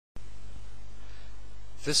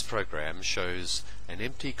This program shows an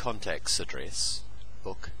empty contacts address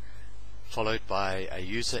book followed by a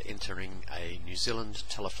user entering a New Zealand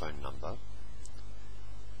telephone number,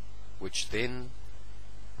 which then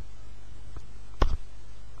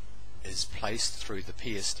is placed through the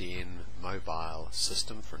PSTN mobile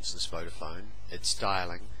system, for instance Vodafone. It's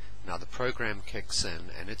dialing. Now the program kicks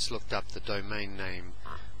in and it's looked up the domain name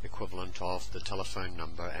equivalent of the telephone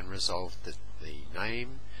number and resolved the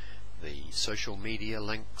name, the social media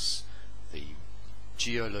links, the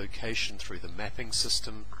geolocation through the mapping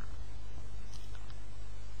system,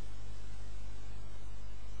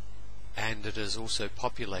 and it has also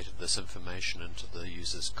populated this information into the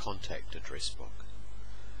user's contact address book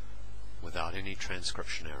without any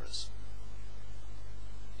transcription errors.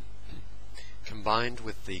 Combined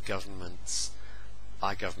with the government's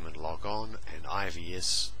iGovernment logon and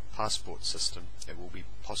IVS passport system, it will be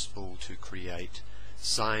possible to create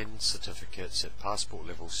signed certificates at passport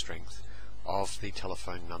level strength of the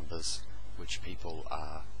telephone numbers which people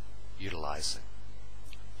are utilizing.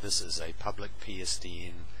 This is a public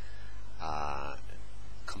PSTN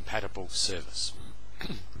compatible service.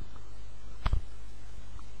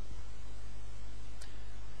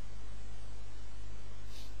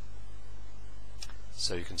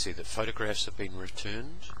 So you can see that photographs have been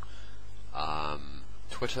returned.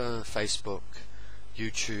 Twitter, Facebook,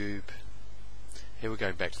 YouTube. Here we're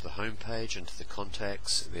going back to the home page, into the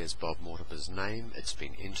contacts. There's Bob Mortimer's name. It's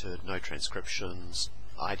been entered. No transcriptions,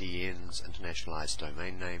 IDNs, internationalized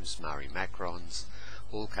domain names, Maori macrons,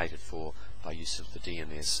 all catered for by use of the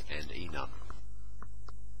DNS and ENUM.